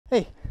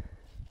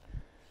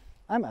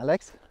I'm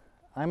Alex.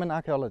 I'm an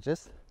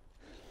archaeologist.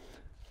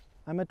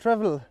 I'm a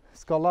travel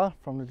scholar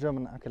from the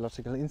German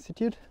Archaeological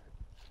Institute,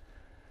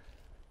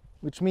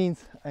 which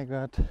means I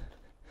got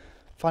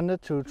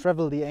funded to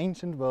travel the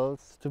ancient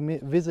worlds, to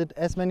visit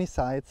as many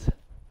sites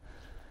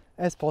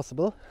as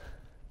possible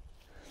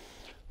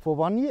for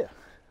 1 year.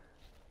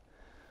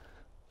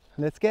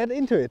 Let's get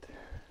into it.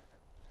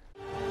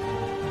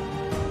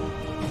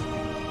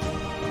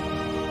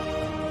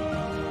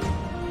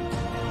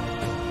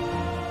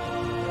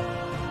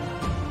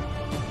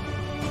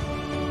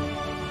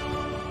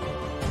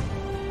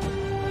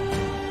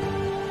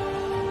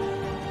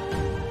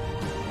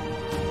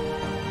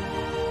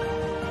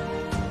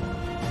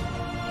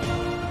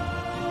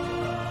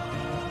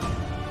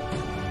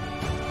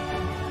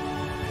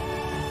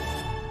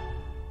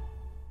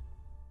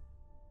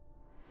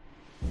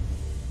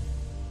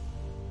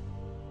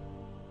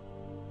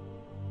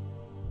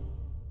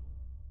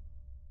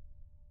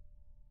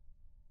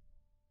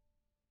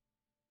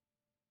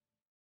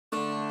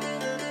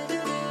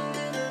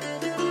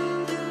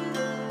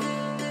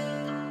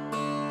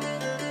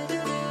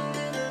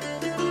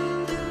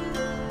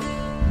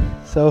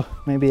 So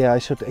maybe I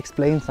should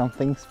explain some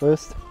things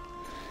first.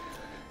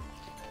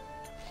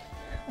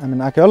 I'm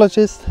an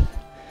archaeologist.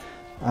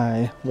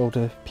 I wrote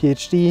a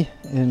PhD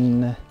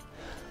in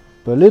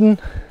Berlin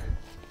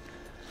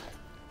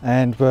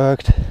and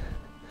worked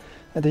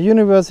at the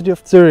University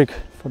of Zurich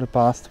for the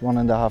past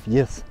 1.5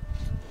 years.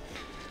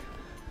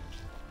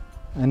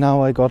 And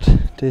now I got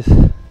this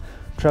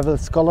travel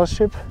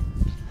scholarship,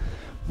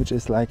 which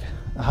is like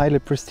a highly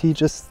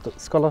prestigious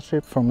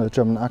scholarship from the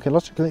German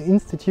Archaeological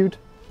Institute,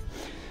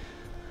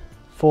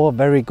 for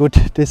very good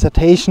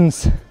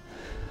dissertations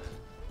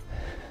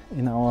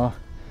in our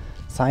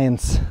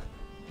science.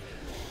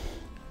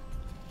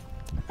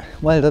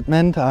 Well, that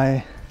meant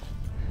I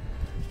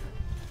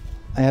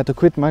had to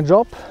quit my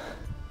job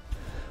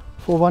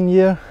for 1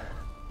 year,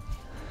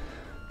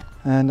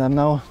 and I'm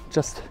now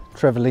just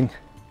traveling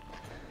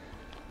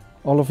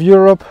all of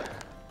Europe,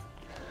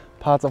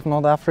 parts of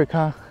North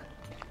Africa,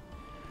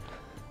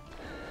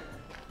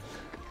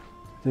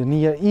 the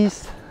Near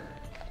East,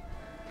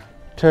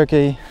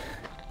 Turkey,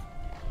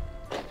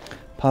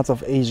 parts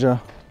of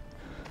Asia,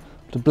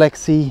 the Black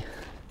Sea,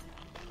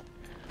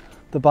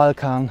 the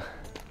Balkan,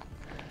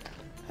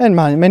 and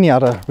many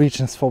other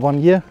regions for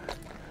 1 year,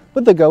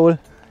 with the goal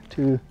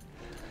to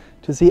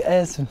see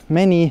as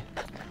many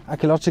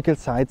archaeological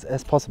sites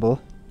as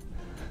possible.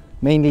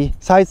 Mainly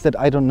sites that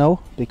I don't know,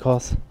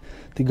 because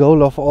the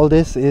goal of all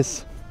this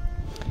is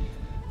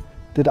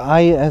that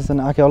I, as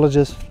an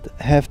archaeologist,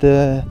 have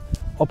the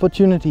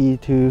opportunity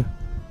to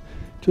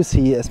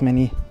see as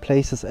many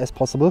places as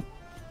possible.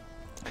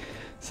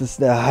 This is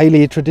the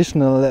highly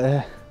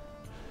traditional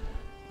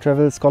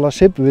travel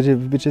scholarship,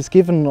 which is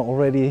given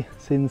already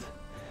since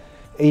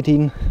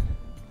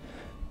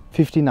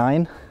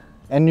 1859,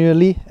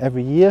 annually,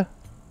 every year.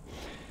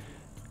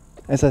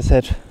 As I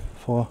said,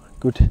 for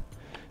good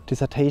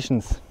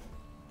dissertations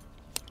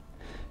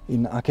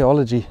in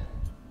archaeology.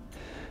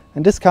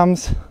 And this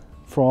comes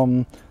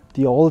from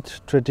the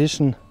old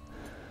tradition,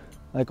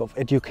 like, of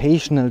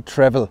educational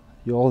travel.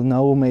 You all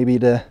know maybe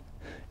the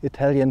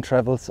Italian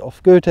travels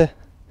of Goethe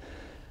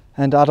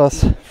and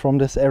others from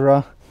this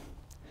era,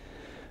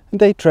 and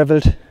they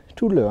traveled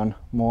to learn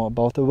more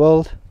about the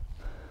world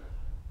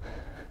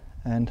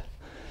and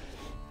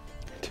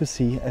to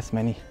see as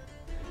many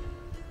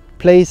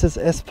places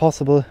as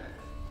possible,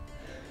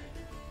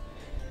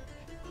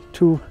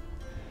 to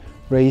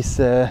raise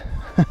the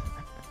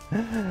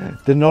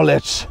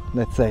knowledge,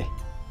 let's say.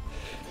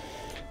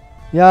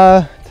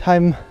 Yeah,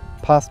 time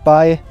passed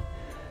by,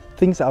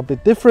 things are a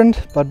bit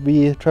different, but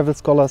we travel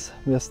scholars,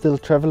 we are still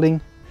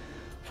traveling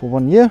for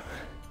 1 year,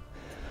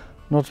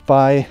 not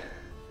by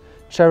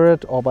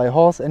chariot or by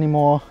horse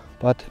anymore,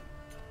 but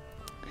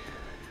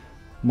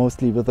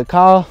mostly with a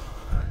car,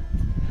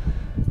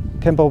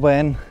 camper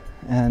van,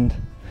 and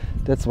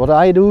that's what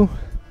I do.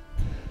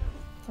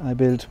 I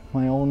built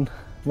my own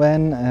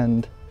van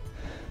and,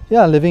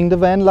 yeah, living the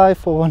van life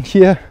for 1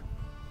 year,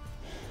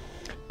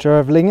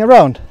 traveling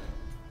around.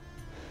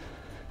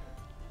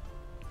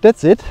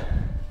 That's it.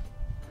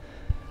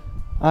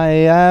 I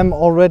am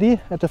already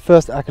at the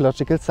first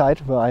archaeological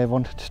site where I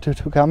wanted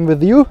to come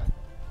with you.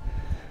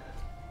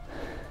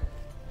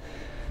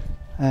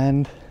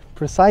 And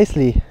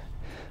precisely,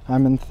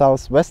 I'm in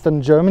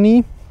southwestern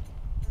Germany,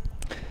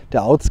 the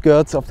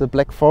outskirts of the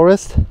Black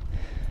Forest,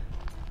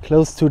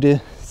 close to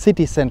the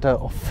city center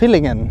of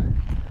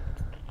Villingen,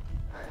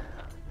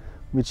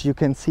 which you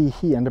can see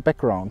here in the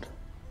background.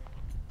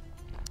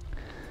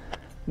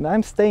 And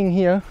I'm staying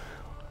here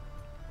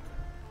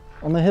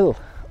on a hill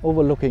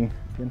overlooking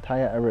the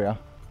entire area.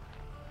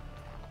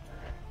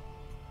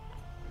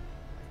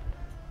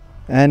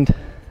 And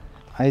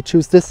I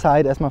choose this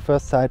site as my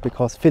first site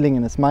because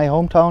Villingen is my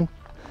hometown.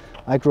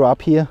 I grew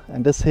up here,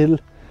 and this hill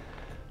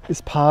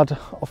is part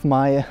of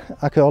my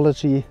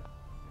archaeology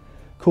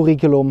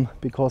curriculum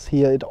because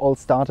here it all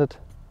started.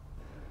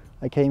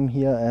 I came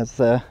here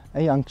as a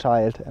young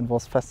child and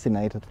was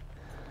fascinated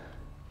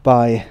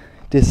by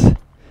this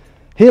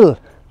hill.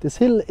 This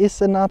hill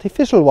is an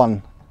artificial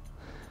one,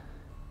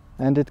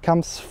 and it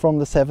comes from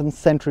the 7th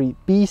century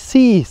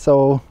BC,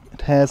 so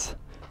it has,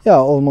 yeah,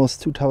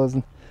 almost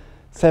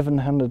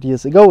 2,700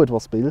 years ago it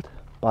was built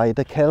by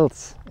the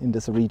Celts in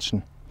this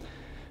region.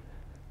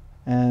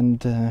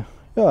 And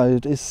yeah,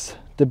 it is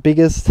the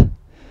biggest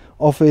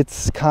of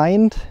its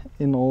kind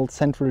in all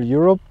Central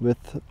Europe,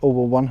 with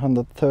over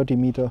 130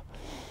 meters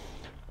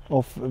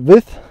of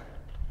width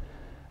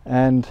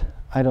and,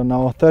 I don't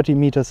know, 30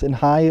 meters in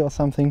high or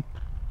something.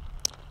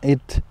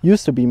 It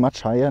used to be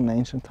much higher in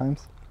ancient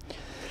times,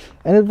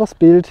 and it was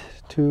built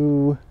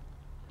to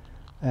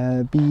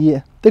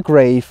be the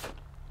grave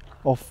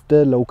of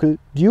the local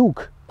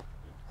duke,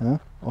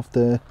 of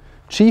the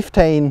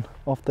chieftain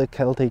of the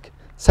Celtic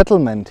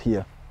settlement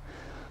here.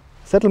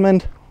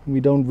 Settlement,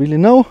 we don't really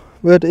know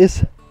where it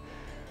is.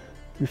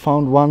 We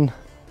found one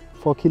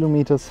 4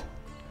 kilometers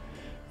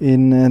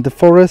in the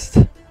forest,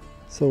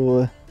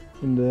 so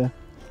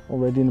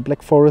already in the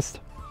Black Forest.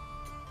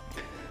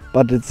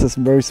 But it's a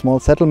very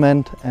small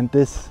settlement, and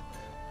this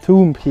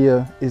tomb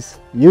here is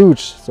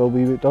huge, so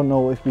we don't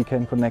know if we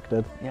can connect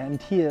it. Yeah,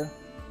 and here,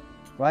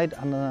 right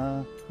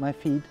under my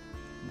feet,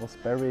 was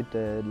buried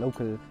the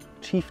local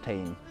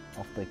chieftain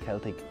of the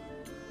Celtic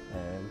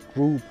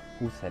group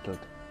which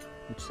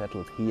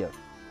settled here.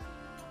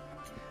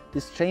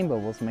 This chamber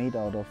was made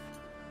out of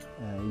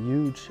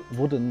huge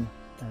wooden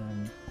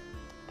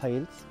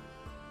pails,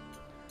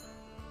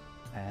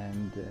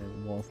 and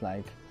was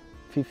like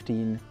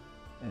 15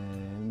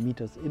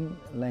 meters in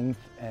length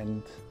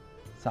and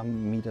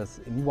some meters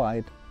in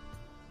wide,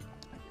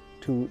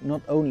 to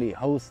not only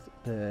host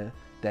the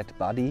dead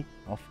body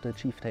of the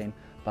chieftain,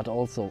 but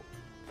also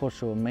for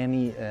sure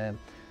many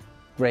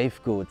grave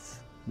goods,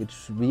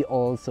 which we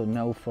also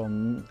know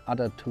from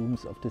other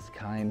tombs of this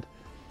kind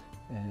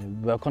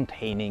were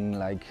containing,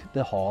 like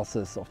the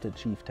horses of the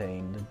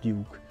chieftain, the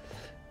duke,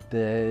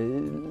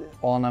 the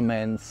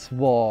ornaments,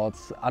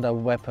 swords, other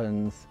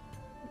weapons,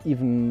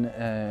 even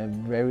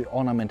very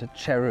ornamented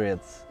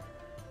chariots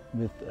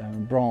with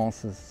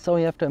bronzes. So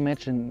you have to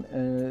imagine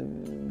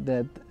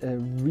that a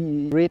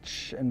really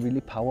rich and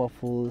really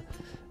powerful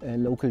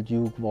local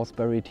duke was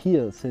buried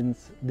here,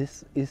 since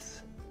this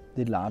is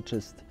the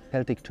largest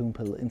Celtic tomb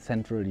hill in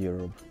Central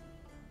Europe,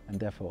 and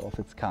therefore of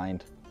its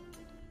kind.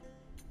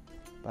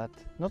 But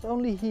not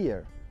only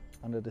here,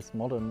 under this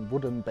modern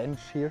wooden bench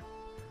here,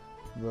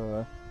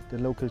 where the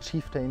local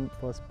chieftain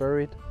was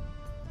buried,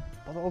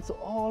 but also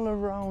all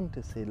around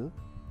this hill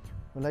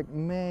were like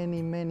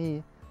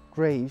many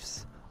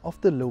graves of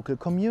the local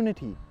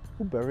community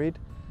who buried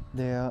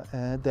their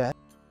dead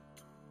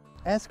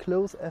as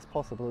close as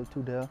possible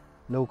to their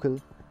local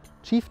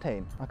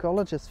chieftain.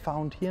 Archaeologists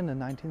found here in the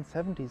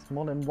 1970s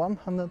more than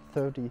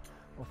 130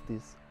 of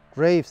these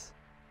graves.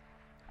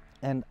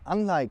 And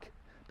unlike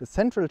the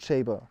central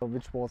chamber,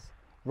 which was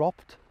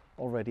robbed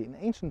already in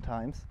ancient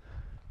times,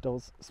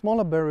 those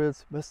smaller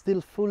burials were still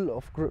full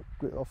of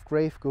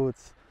grave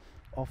goods,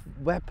 of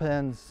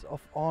weapons,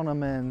 of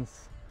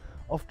ornaments,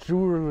 of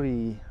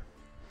jewelry,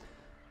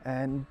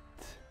 and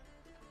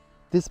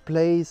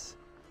displays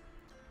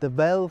the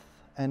wealth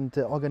and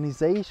the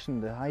organization,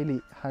 the highly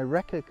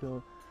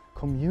hierarchical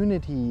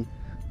community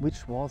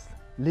which was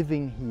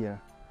living here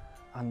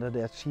under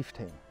their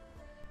chieftain.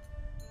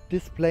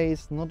 This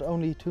place, not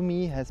only to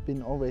me, has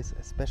been always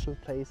a special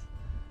place.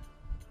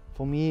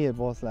 For me it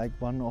was like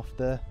one of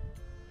the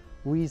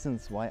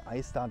reasons why I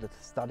started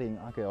studying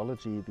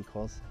archaeology,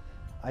 because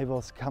I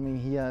was coming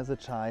here as a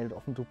child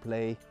often to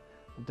play.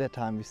 At that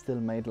time we still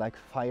made like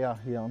fire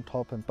here on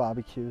top and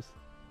barbecues,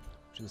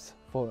 which is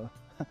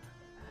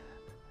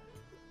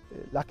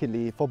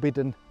luckily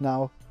forbidden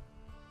now.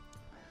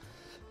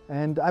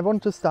 And I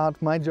want to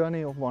start my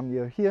journey of 1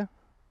 year here.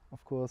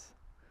 Of course,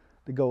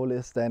 the goal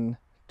is then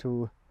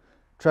to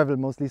travel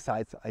mostly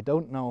sites I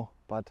don't know,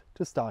 but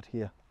to start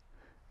here.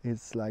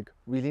 It's like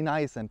really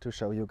nice, and to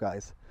show you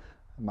guys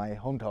my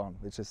hometown,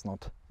 which is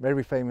not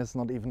very famous,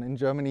 not even in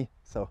Germany,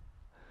 so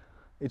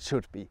it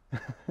should be.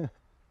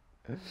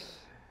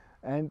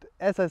 And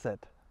as I said,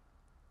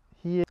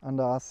 here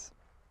under us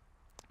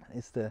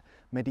is the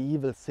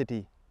medieval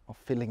city of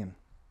Villingen.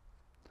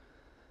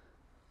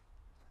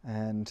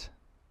 And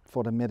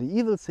for the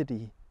medieval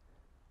city,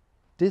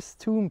 this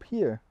tomb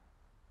here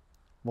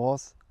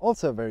was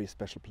also a very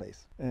special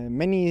place.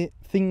 Many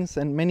things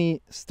and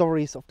many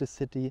stories of the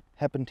city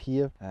happened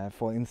here.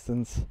 For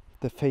instance,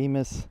 the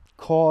famous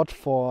court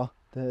for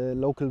the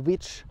local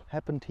witch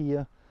happened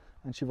here,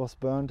 and she was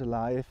burned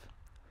alive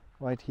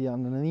right here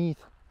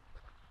underneath.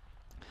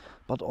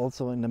 But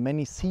also in the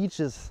many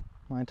sieges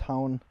my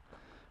town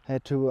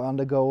had to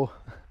undergo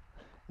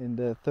in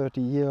the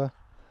 30-year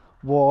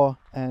War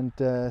and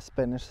the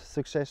Spanish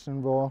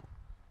Succession War.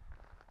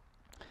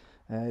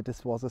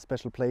 This was a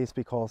special place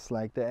because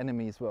like the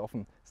enemies were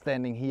often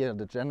standing here,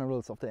 the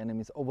generals of the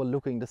enemies,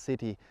 overlooking the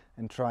city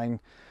and trying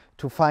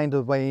to find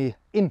a way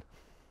in.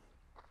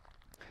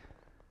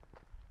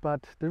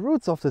 But the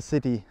roots of the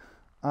city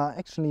are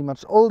actually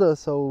much older,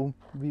 so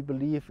we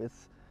believe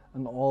it's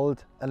an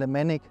old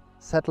Alemannic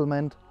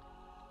settlement.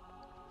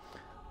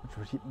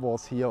 which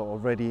was here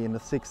already in the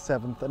 6th,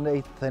 7th and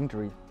 8th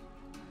century.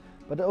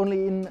 But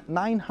only in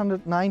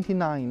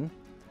 999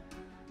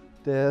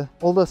 the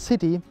older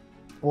city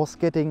was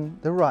getting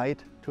the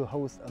right to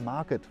host a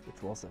market,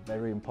 which was a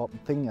very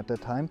important thing at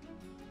that time,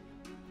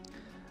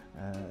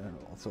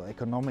 also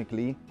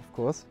economically, of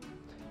course,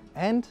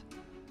 and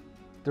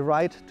the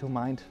right to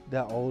mind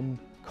their own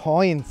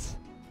coins.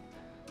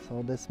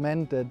 So this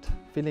meant that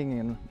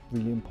Villingen a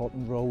really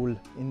important role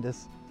in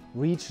this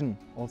region,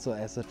 also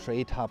as a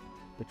trade hub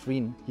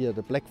between here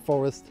the Black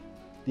Forest,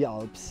 the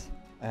Alps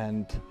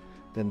and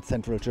then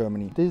central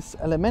Germany. This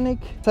Alemannic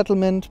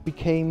settlement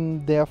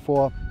became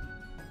therefore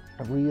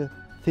a real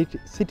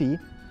city,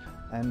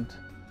 and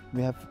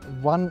we have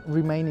one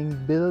remaining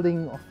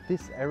building of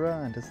this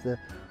era, and it's the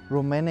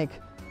Romanic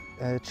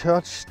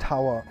church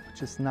tower,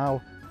 which is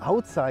now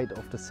outside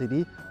of the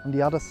city on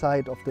the other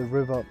side of the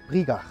river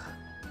Brigach.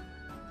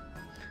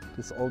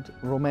 This old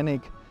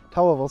Romanic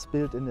tower was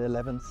built in the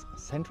 11th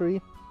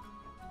century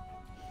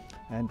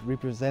and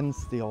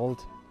represents the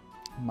old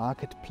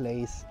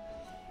marketplace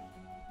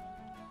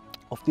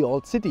of the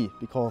old city.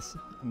 Because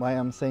why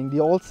I'm saying the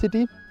old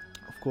city,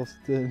 of course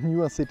the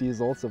newer city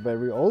is also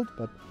very old,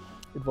 but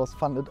it was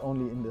founded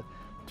only in the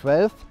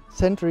 12th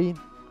century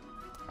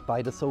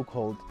by the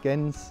so-called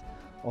Gens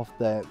of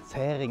the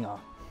Zähringer.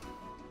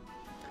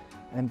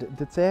 And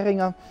the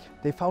Zähringer,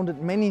 they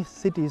founded many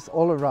cities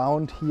all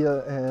around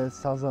here,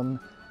 southern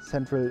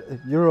central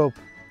Europe,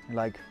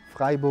 like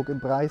Freiburg in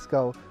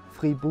Breisgau,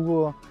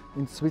 Fribourg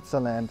in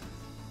Switzerland,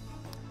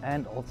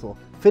 and also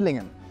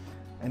Villingen.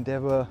 And they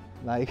were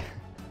like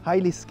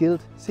highly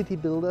skilled city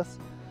builders,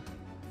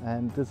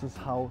 and this is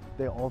how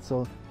they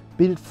also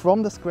built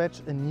from the scratch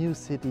a new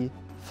city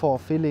for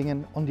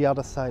Villingen on the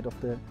other side of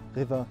the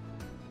river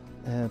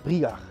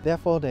Brigach.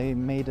 Therefore they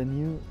made a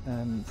new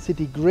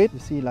city grid. You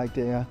see, like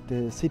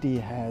the city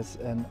has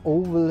an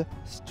oval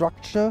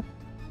structure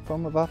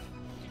from above,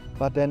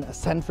 but then a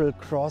central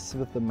cross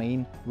with the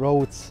main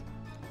roads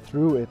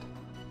through it.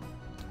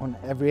 On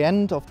every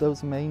end of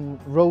those main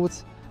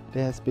roads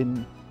there has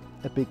been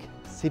a big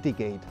city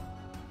gate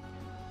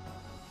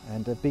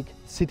and a big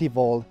city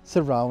wall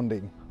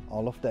surrounding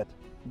all of that.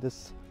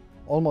 This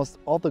almost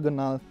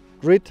orthogonal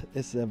grid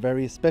is a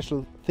very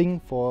special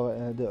thing for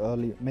the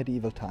early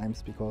medieval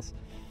times, because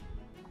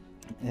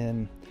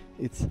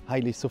it's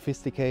highly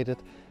sophisticated,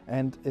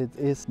 and it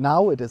is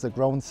a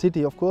grown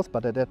city, of course,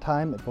 but at that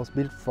time it was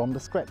built from the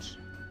scratch.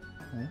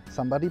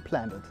 Somebody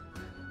planned it,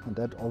 and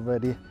that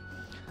already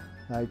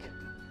like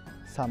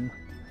some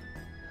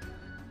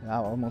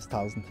almost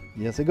 1,000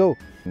 years ago.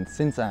 And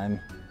since I'm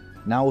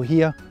now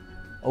here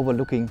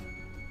overlooking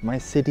my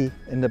city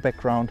in the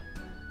background,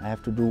 I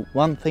have to do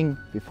one thing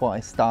before I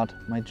start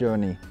my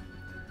journey.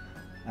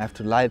 I have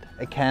to light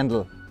a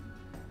candle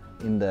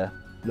in the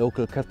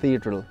local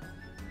cathedral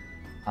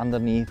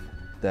underneath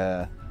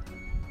the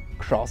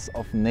cross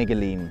of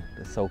Nägelin,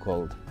 the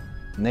so-called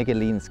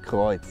Nägelin's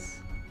Kreuz.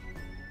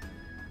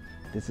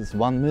 This is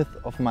one myth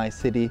of my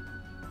city,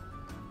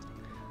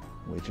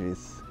 which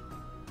is,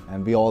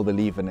 and we all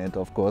believe in it,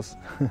 of course,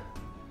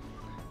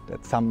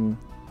 that some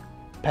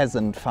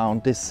peasant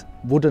found this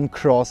wooden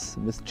cross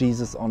with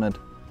Jesus on it.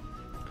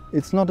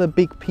 It's not a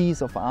big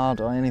piece of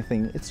art or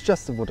anything, it's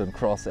just a wooden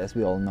cross as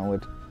we all know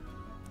it.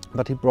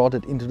 But he brought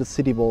it into the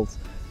city walls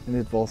and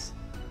it was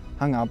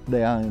hung up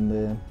there in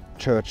the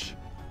church.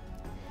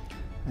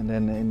 And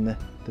then in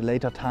the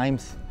later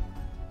times,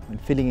 when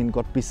Villingen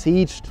got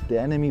besieged, the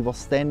enemy was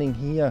standing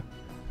here,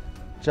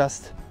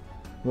 just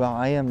where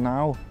I am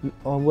now,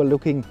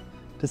 overlooking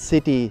the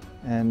city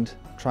and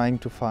trying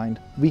to find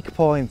weak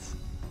points.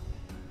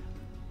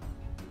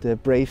 The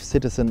brave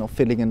citizen of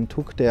Villingen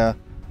took their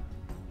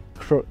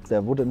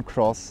wooden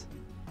cross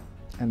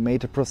and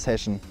made a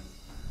procession,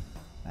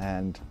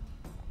 and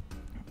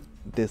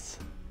this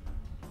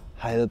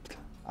helped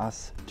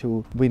us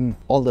to win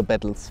all the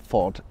battles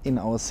fought in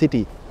our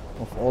city.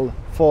 Of all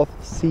 4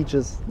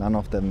 sieges, none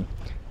of them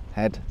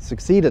had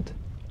succeeded.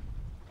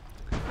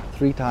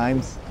 3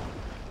 times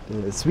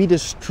the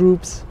Swedish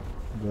troops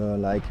were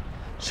like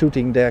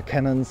shooting their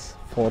cannons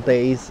for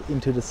days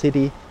into the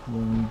city,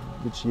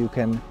 which you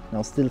can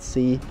now still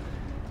see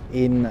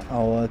in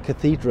our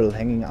cathedral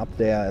hanging up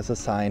there as a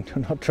sign to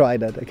not try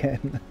that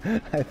again,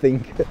 I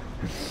think.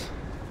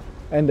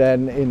 And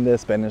then in the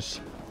Spanish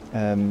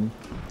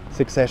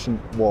Succession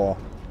War,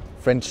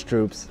 French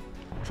troops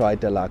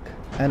tried their luck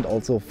and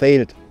also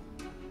failed.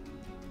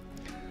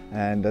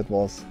 And that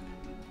was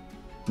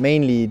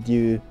mainly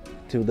due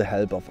to the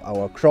help of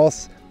our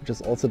cross, which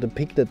is also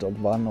depicted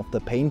on one of the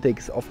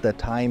paintings of that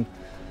time,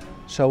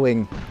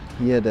 showing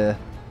here the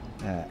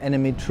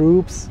enemy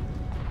troops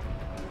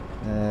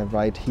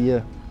right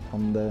here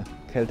on the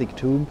Celtic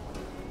tomb,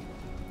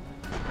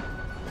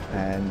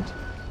 and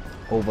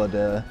over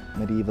the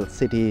medieval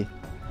city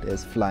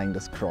there's flying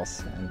this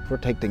cross and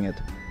protecting it.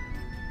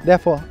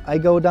 Therefore I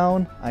go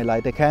down, I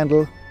light a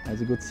candle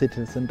as a good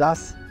citizen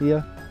does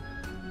here,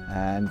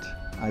 and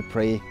I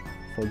pray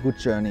for a good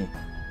journey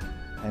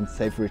and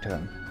safe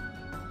return.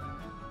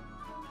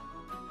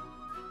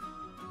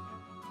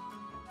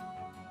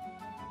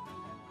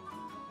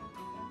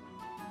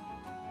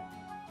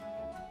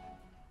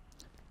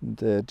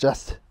 And,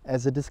 just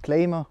as a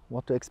disclaimer,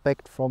 what to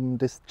expect from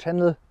this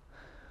channel,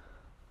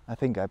 I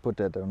think I put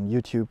that on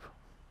YouTube.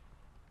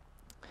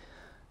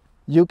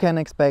 You can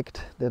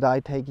expect that I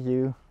take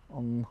you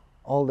on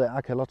all the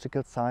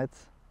archaeological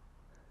sites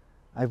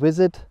I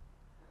visit,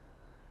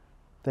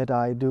 that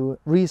I do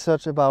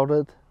research about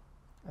it,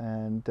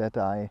 and that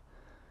I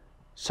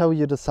show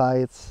you the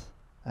sites,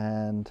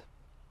 and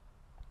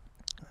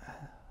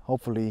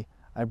hopefully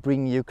I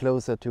bring you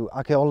closer to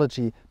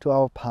archaeology, to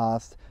our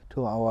past,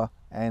 to our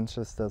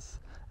ancestors,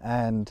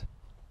 and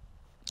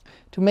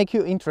to make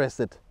you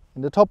interested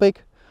in the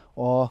topic.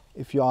 Or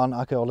if you are an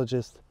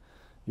archaeologist,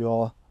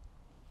 you're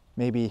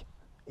maybe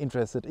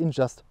interested in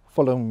just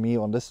following me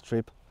on this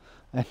trip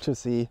and to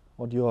see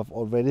what you have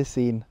already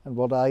seen and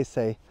what I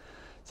say.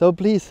 So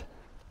please,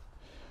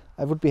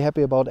 I would be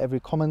happy about every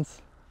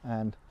comments.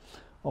 And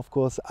of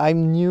course,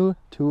 I'm new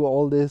to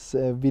all this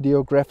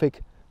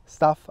videographic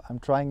stuff. I'm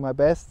trying my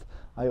best.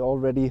 I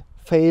already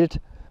failed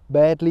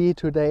badly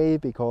today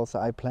because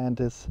I planned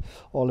this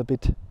all a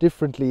bit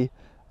differently.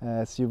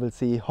 As you will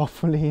see,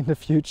 hopefully in the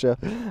future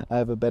I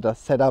have a better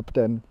setup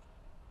then.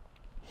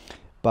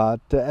 But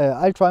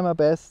I'll try my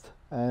best,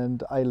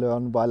 and I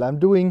learn while I'm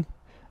doing,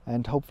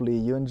 and hopefully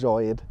you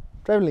enjoy it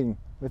traveling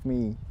with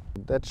me.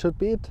 That should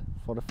be it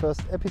for the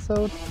first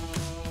episode.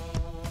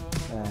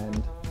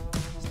 And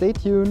stay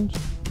tuned,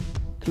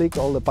 click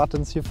all the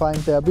buttons you find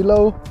there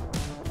below,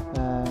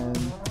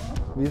 and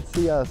we'll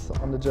see us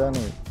on the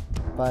journey.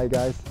 Bye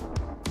guys.